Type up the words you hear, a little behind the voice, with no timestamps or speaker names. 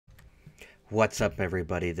What's up,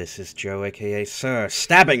 everybody? This is Joe, aka Sir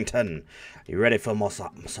Stabbington. You ready for more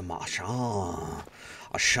some Ashen?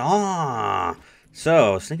 Ashen!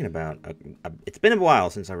 So, I was thinking about... it's been a while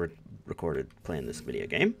since I recorded playing this video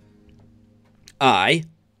game.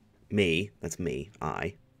 Me,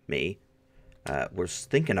 was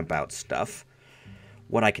thinking about stuff.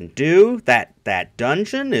 What I can do, that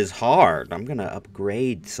dungeon is hard. I'm gonna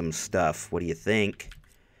upgrade some stuff. What do you think?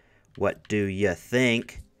 What do you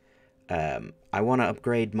think? I want to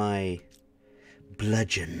upgrade my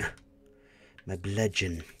bludgeon. I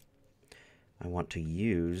want to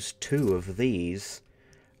use 2 of these.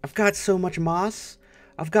 I've got so much moss.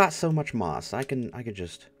 I can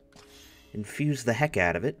just infuse the heck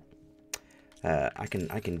out of it. I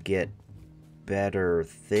can get better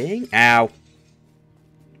thing. Ow!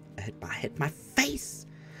 I hit my face.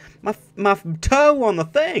 My toe on the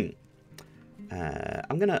thing.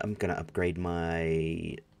 I'm gonna upgrade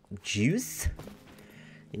my juice.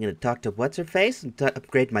 I'm gonna talk to what's her face and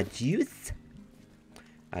upgrade my juice.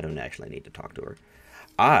 I don't actually need to talk to her.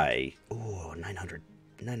 900.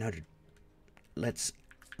 Let's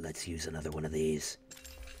use another one of these.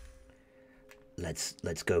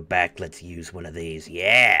 Let's go back. Let's use one of these.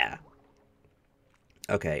 Yeah.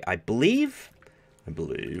 Okay, I believe I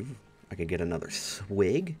can get another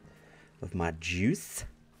swig of my juice.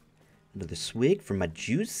 Another swig from my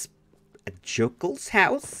juice at Jokel's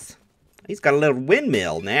house. He's got a little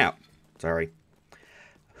windmill now. Sorry.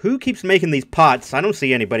 Who keeps making these pots? I don't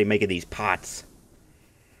see anybody making these pots.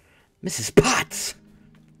 Mrs. Potts!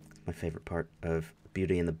 My favorite part of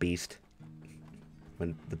Beauty and the Beast.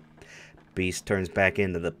 When the Beast turns back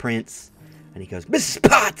into the prince. And he goes, Mrs.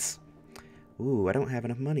 Potts! Ooh, I don't have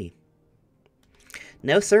enough money.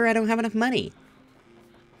 No, sir, I don't have enough money.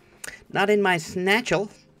 Not in my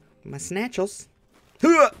snatchel. My snatchels.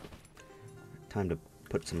 Time to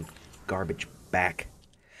put some garbage back.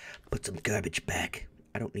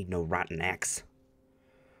 I don't need no rotten axe.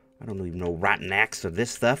 I don't need no rotten axe or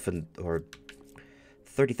this stuff or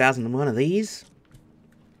 30,000 in one of these.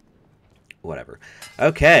 Whatever.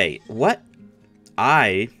 Okay, what?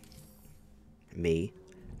 I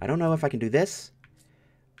don't know if I can do this.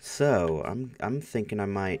 So, I'm thinking I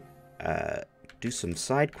might do some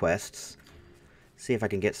side quests. See if I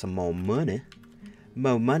can get some more money.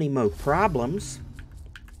 More money, more problems.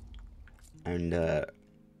 And,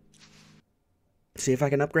 see if I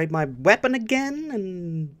can upgrade my weapon again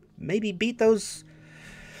and maybe beat those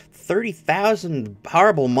 30,000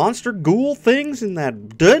 horrible monster ghoul things in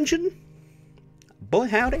that dungeon. Boy,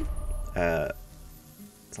 howdy. There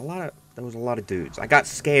was a lot of dudes. I got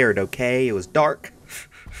scared, okay? It was dark.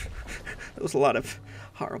 There was a lot of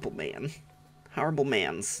horrible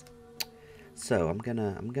mans. So,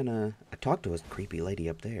 I talked to a creepy lady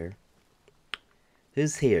up there.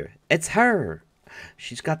 Who's here? It's her!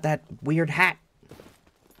 She's got that weird hat.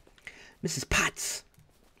 Mrs. Potts!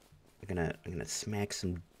 I'm gonna smack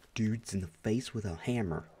some dudes in the face with a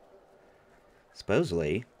hammer.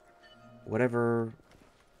 Supposedly, whatever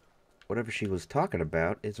she was talking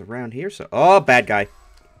about is around here, so... Oh, bad guy!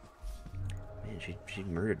 Man, she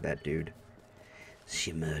murdered that dude.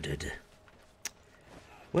 She murdered.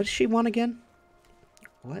 What does she want again?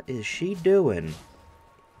 What is she doing?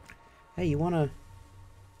 Hey, you wanna...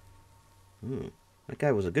 that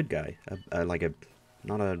guy was a good guy.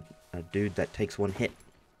 Not a dude that takes one hit.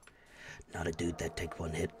 Not a dude that takes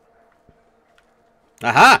one hit.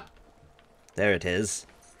 Aha! There it is.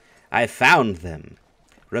 I found them.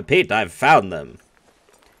 Repeat, I've found them.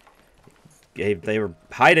 They were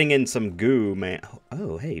hiding in some goo, man.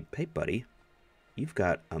 Oh, hey, buddy. You've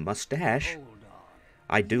got a mustache.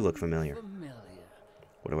 I do look familiar.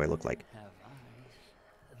 What do I look like?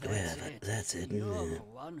 That's it. You're the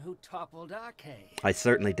one who toppled Arcade. I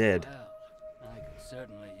certainly did. Well, I could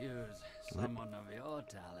certainly use someone of your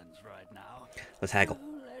talents right now. Let's haggle. So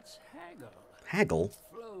let's haggle. Haggle?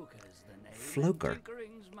 Floker's the name. Floker.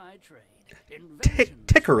 Tinkering's my trade.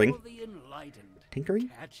 Tinkering? For the enlightened. Tinkering?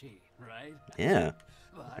 Catchy, right? Yeah.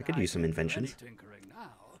 But I could use some inventions. Tinkering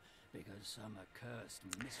now because some accursed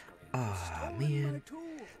miscreant Ah, stole my man.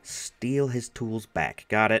 tools. Steal his tools back.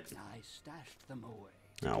 Got it. I stashed them away.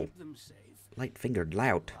 No. Keep them safe. Light-fingered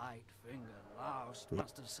lout. Light-fingered louse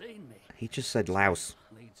must have seen me. He just said louse.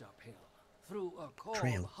 Leads uphill through a cob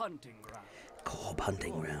Trail. hunting ground. Cob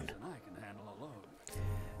hunting ground. And I can handle alone.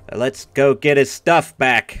 Let's go get his stuff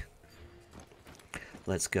back.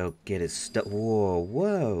 Let's go get his stuff.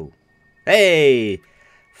 Whoa. Hey!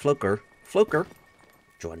 Floker.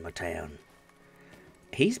 Join my town.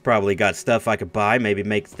 He's probably got stuff I could buy. Maybe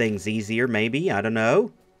make things easier, maybe. I don't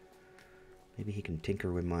know. Maybe he can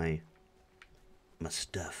tinker with my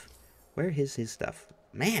stuff. Where is his stuff?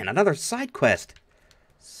 Man, another side quest.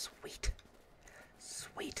 Sweet.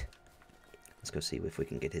 Sweet. Let's go see if we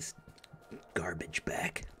can get his garbage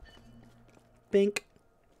back. Bink.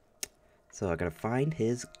 So I gotta find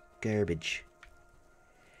his garbage.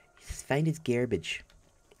 Find his garbage.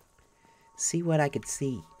 See what I could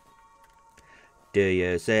see. Do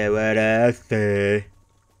you see what I say?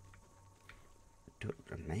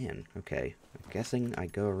 Man, okay. I'm guessing I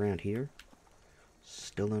go around here.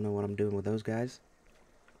 Still don't know what I'm doing with those guys.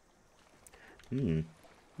 You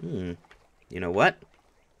know what?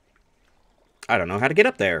 I don't know how to get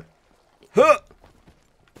up there. Huh!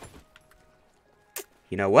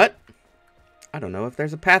 You know what? I don't know if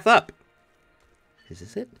there's a path up. Is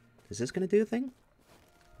this it? Is this gonna do a thing?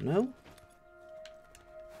 No?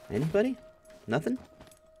 Anybody? Nothing?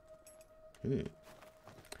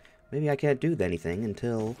 Maybe I can't do anything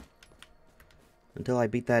until I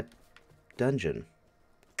beat that dungeon.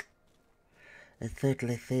 It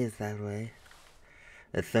certainly seems that way.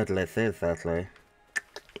 It certainly seems that way.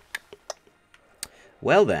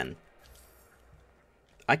 Well then.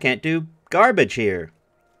 I can't do garbage here.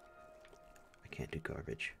 I can't do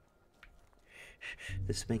garbage.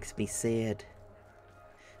 This makes me sad.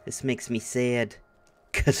 This makes me sad.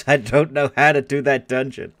 Because I don't know how to do that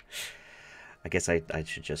dungeon. I guess I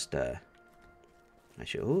should just, oh,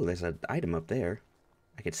 there's an item up there.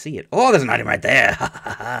 I can see it. Oh, there's an item right there! Ha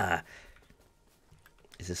ha ha!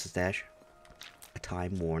 Is this a stash? A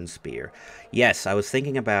time-worn spear. Yes, I was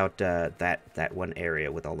thinking about that one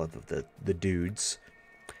area with all of the dudes.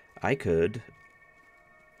 I could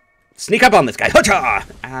sneak up on this guy. Hacha!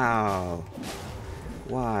 Ow.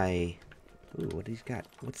 Why? Ooh, what he's got?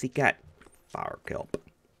 What's he got? Fire kelp.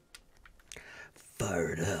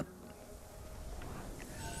 Fired up.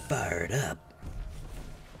 Fired up.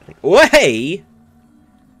 Way!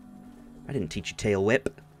 I didn't teach you tail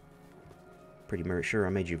whip. Pretty sure I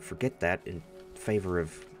made you forget that in favor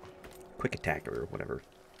of quick attack or whatever.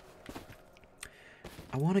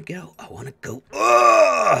 I want to go. I want to go.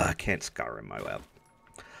 Ugh! I can't scar him my way up.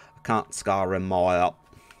 I can't scar him my up.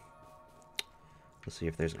 Let's see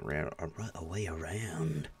if there's a way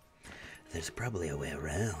around. There's probably a way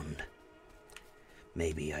around.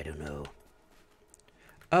 Maybe, I don't know.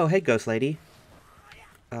 Oh, hey, ghost lady.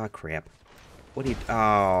 Oh, crap. What do you...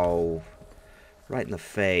 Oh. Right in the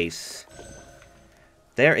face.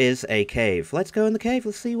 There is a cave. Let's go in the cave.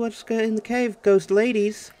 Let's see what's in the cave, ghost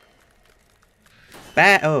ladies.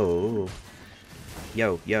 Oh.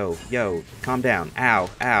 Yo, yo, yo. Calm down. Ow,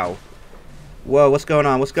 ow. Whoa, what's going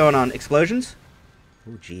on? What's going on? Explosions?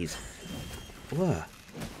 Oh, jeez. Whoa.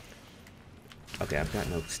 Okay, I've got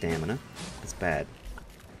no stamina. That's bad.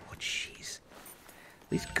 Oh, jeez.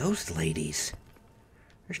 These ghost ladies.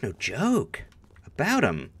 There's no joke about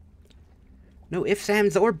them. No ifs,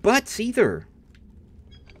 ands, or buts either.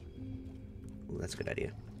 Ooh, that's a good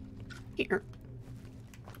idea. Here.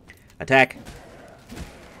 Attack.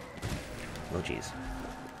 Oh, jeez.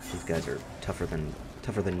 These guys are tougher than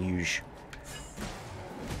usual.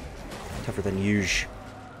 Tougher than usual.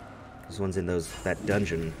 Those ones in that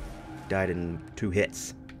dungeon died in 2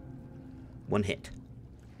 hits. 1 hit.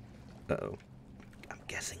 Uh-oh. I'm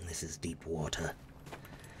guessing this is deep water.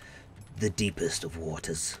 The deepest of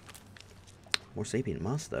waters. More sapient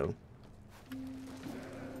moss, though.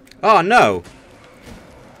 Oh, no!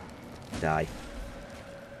 Die.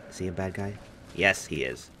 Is he a bad guy? Yes, he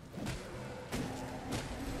is.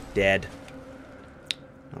 Dead.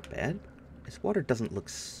 Not bad. This water doesn't look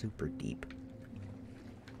super deep.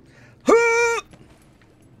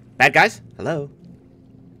 Bad guys? Hello?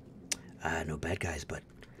 No bad guys, but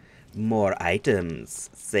more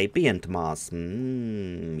items. Sapient moss.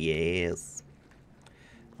 Yes.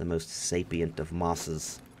 The most sapient of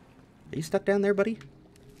mosses. Are you stuck down there, buddy?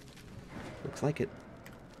 Looks like it.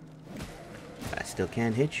 I still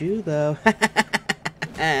can't hit you, though.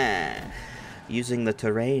 Using the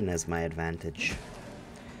terrain as my advantage.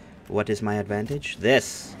 What is my advantage?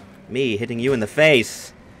 This. Me hitting you in the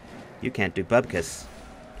face. You can't do bubkus.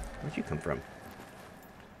 Where'd you come from?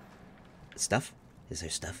 Stuff? Is there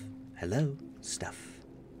stuff? Hello? Stuff.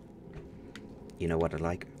 You know what I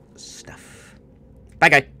like? Stuff. Bye,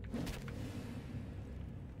 guy.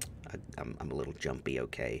 I'm a little jumpy,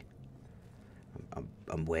 okay?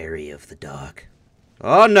 I'm wary of the dark.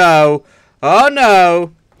 Oh, no! Oh,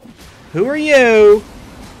 no! Who are you?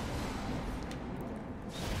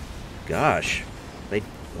 Gosh.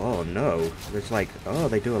 Oh, no. There's like... Oh,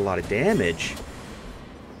 they do a lot of damage.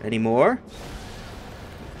 Any more?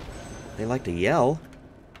 They like to yell.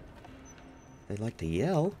 They like to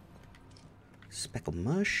yell. Speckle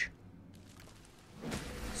mush.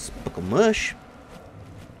 Speckle mush.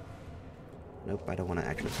 Nope, I don't want to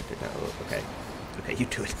actually do that. Oh, okay. Okay, you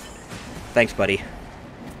do it. Thanks, buddy.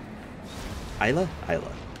 Isla?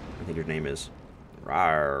 Isla. I think your name is.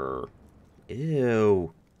 Rawr.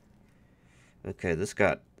 Ew. Okay, this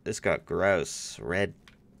got gross. Red,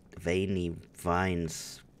 veiny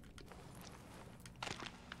vines.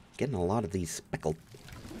 Getting a lot of these speckled.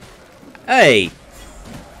 Hey!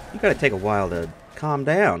 You gotta take a while to calm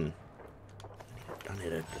down. I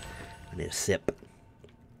need a sip.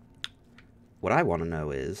 What I want to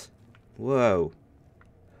know is... Whoa.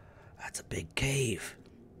 That's a big cave.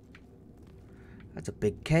 That's a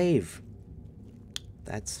big cave.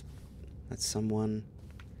 That's someone.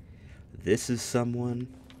 This is someone.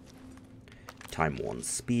 Time worn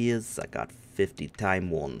spears. I got 50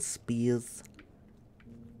 time worn spears.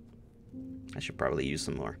 I should probably use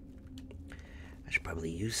some more. I should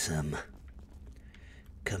probably use some.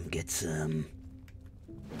 Come get some.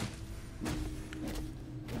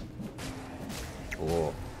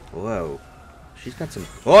 Oh, whoa. She's got some.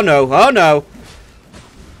 Oh no! Oh no!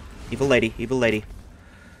 Evil lady! Evil lady!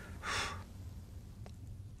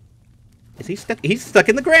 Is he stuck? He's stuck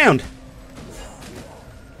in the ground.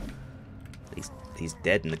 He's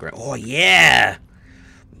dead in the ground. Oh yeah!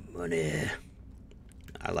 Money.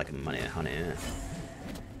 I like money, honey.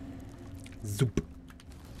 Zoop.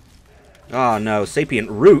 Oh no,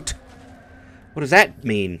 sapient root. What does that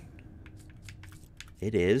mean?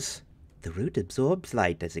 It is. The root absorbs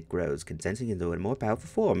light as it grows, condensing into a more powerful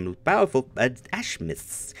form. Powerful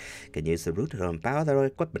ashmiths can use the root to empower their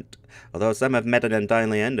equipment. Although some have met an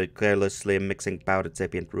untimely end, carelessly mixing powdered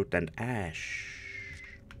sapient root and ash.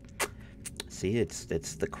 See, it's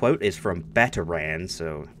the quote is from Bataran,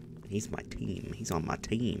 so he's my team. He's on my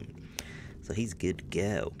team, so he's good to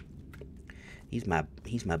go. He's my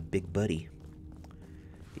big buddy.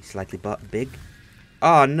 He's slightly big.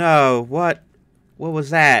 Oh no! What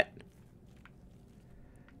was that?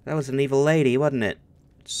 That was an evil lady, wasn't it?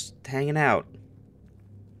 Just hanging out.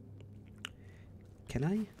 Can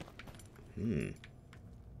I?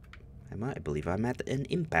 I believe I'm at an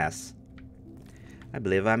impasse. I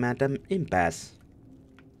believe I'm at an impasse.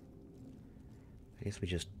 I guess we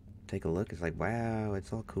just take a look. It's like, wow,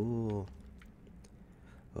 it's all cool.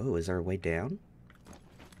 Oh, is there a way down?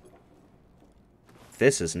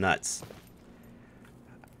 This is nuts.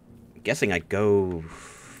 I'm guessing I go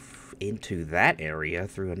into that area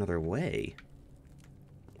through another way.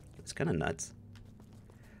 It's kind of nuts.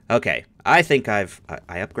 Okay, I think I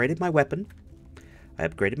upgraded my weapon. I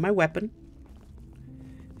upgraded my weapon.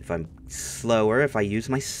 If I'm slower, if I use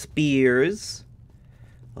my spears,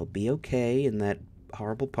 I'll be okay in that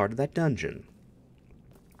horrible part of that dungeon.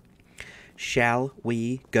 Shall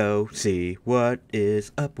we go see what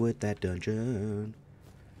is up with that dungeon?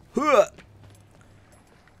 Huh!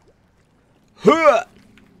 Huh!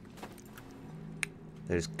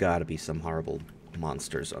 There's gotta be some horrible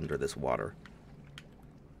monsters under this water.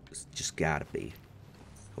 It's just gotta be.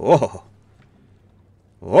 Oh!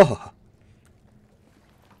 Oh!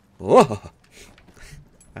 Oh!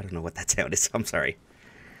 I don't know what that sound is. I'm sorry.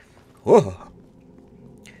 Oh!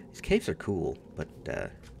 These caves are cool, but,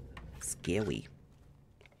 scary.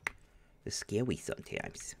 They're scary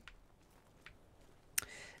sometimes.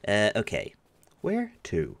 Okay. Where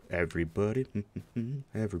to? Everybody.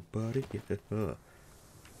 Everybody. Yeah.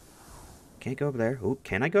 Can't go up there. Oh,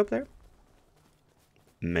 can I go up there?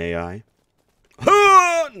 May I?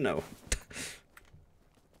 Oh, no.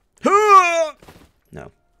 Oh,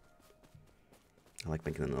 no. I like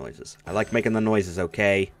making the noises. I like making the noises,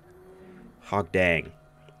 okay? Hog dang.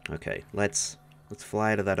 Okay, let's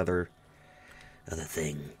fly to that other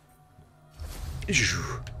thing.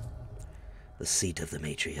 The seat of the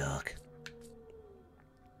matriarch.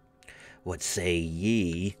 What say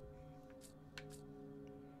ye?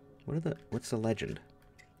 What's the legend?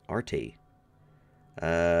 RT.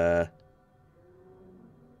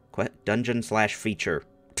 Dungeon / feature.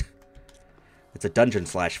 It's a dungeon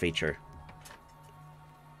 / feature.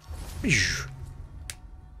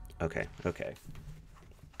 Okay, okay.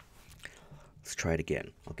 Let's try it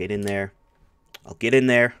again. I'll get in there.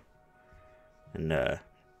 And,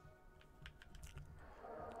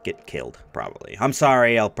 get killed, probably. I'm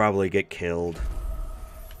sorry, I'll probably get killed.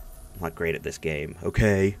 I'm not great at this game.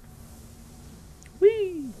 Okay.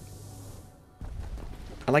 Whee!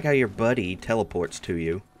 I like how your buddy teleports to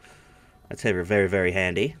you. That's very, very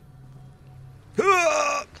handy.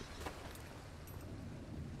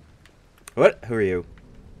 What? Who are you?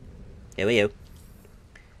 Who are you?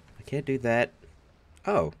 I can't do that.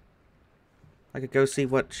 Oh. I could go see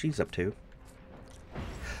what she's up to.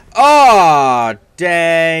 Aw,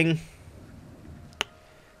 dang.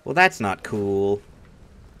 Well, that's not cool.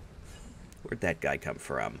 Where'd that guy come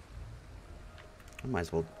from? I might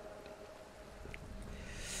as well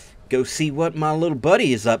go see what my little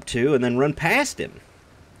buddy is up to and then run past him.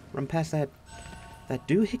 Run past that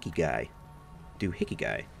doohickey guy. Doohickey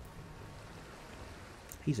guy.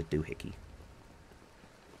 He's a doohickey.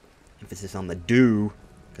 Emphasis on the doo,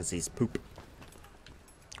 because he's poop.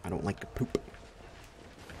 I don't like to poop.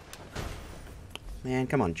 Man,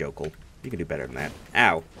 come on, Jokel. You can do better than that.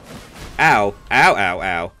 Ow. Ow. Ow, ow,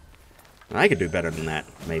 ow. I could do better than that,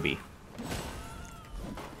 maybe.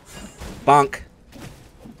 Bonk.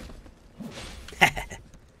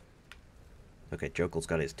 Okay, Jokel's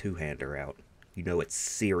got his two-hander out. You know it's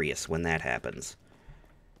serious when that happens.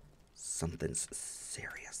 Something's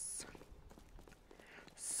serious.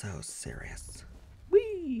 So serious.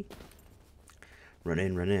 Whee! Run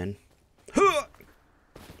in, run in. Huh!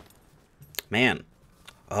 Man.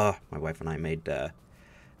 Oh, my wife and I made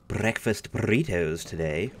breakfast burritos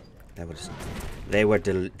today. They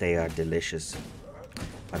are delicious.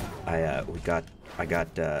 I got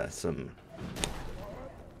some.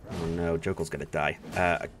 Oh no, Jokel's gonna die.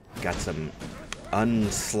 I got some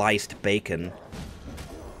unsliced bacon.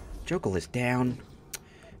 Jokel is down.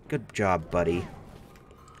 Good job, buddy.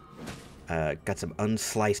 Got some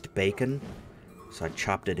unsliced bacon, so I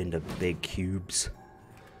chopped it into big cubes.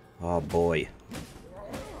 Oh boy.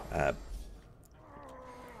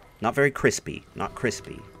 Not very crispy. Not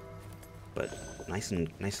crispy, but nice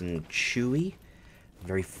and chewy.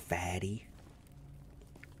 Very fatty.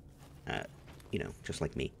 You know, just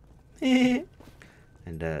like me. And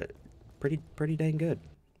pretty dang good.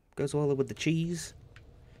 Goes well with the cheese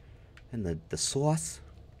and the sauce.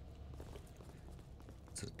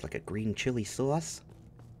 It's like a green chili sauce.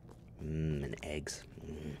 And eggs.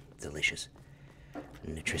 Delicious.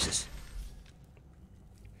 Nutritious.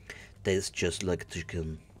 Tastes just like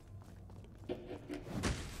chicken.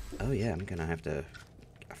 Oh yeah, I'm gonna have to.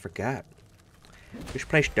 I forgot. We should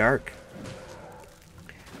play dark.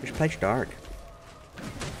 We should play dark.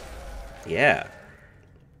 Yeah.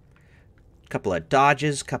 Couple of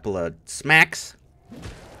dodges, couple of smacks,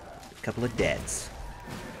 couple of deads.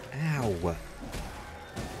 Ow.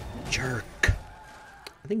 Jerk.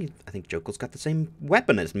 I think Jokel's got the same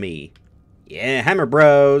weapon as me. Yeah, hammer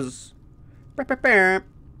bros. Bad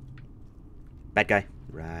guy.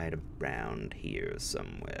 Right around here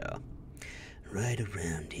somewhere. Right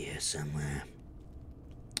around here somewhere.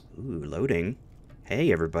 Ooh, loading.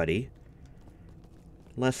 Hey, everybody.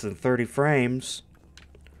 Less than 30 frames.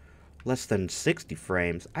 Less than 60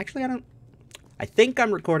 frames. Actually, I think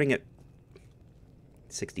I'm recording at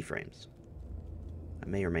 60 frames. I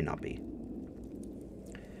may or may not be.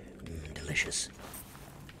 Delicious.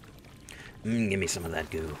 Give me some of that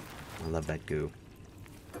goo. I love that goo.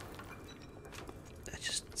 That's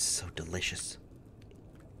just so delicious.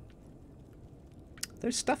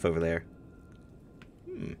 There's stuff over there.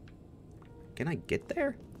 Can I get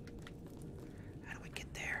there? How do I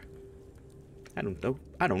get there? I don't know.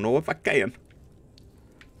 I don't know if I can.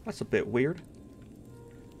 That's a bit weird.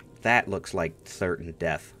 That looks like certain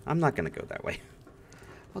death. I'm not gonna go that way.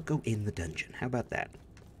 I'll go in the dungeon. How about that?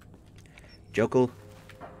 Jokel,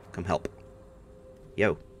 come help.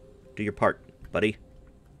 Yo, do your part, buddy.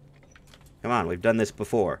 Come on, we've done this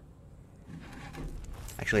before.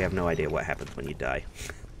 Actually, I have no idea what happens when you die.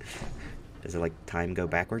 Does it, like, time go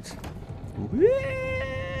backwards?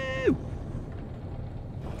 Woo!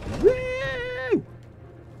 Woo!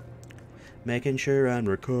 Making sure I'm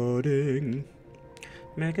recording.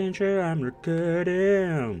 Making sure I'm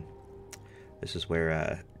recording. This is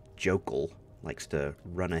where Jokel likes to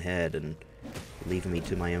run ahead and leave me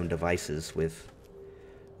to my own devices with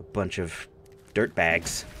a bunch of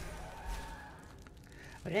dirtbags.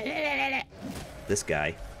 This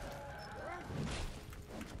guy.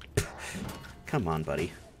 Come on,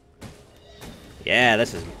 buddy. Yeah,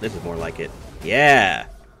 this is more like it. Yeah.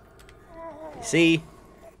 You see?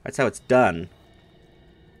 That's how it's done.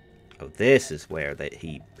 Oh, this is where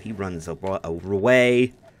he runs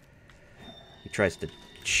away. He tries to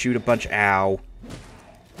shoot a bunch. Ow.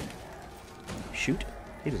 Shoot?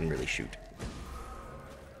 He doesn't really shoot.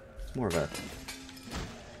 It's more of a.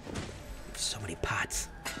 So many pots.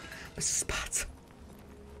 Mrs. Potts.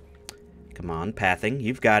 Come on, pathing.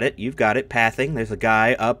 You've got it. You've got it. Pathing. There's a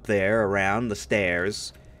guy up there around the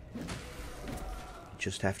stairs. You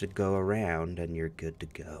just have to go around and you're good to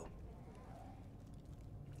go.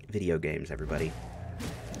 Video games, everybody.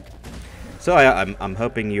 So I'm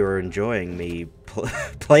hoping you're enjoying me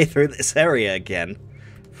play through this area again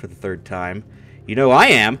for the third time. You know I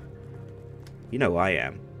am. You know I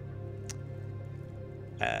am.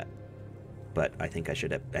 But I think I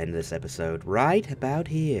should end this episode right about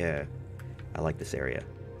here. I like this area.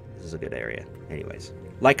 This is a good area. Anyways.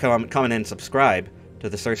 Like, comment, and subscribe to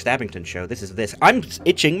the Sir Stabbington Show. This is this. I'm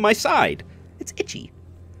itching my side. It's itchy.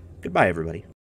 Goodbye, everybody.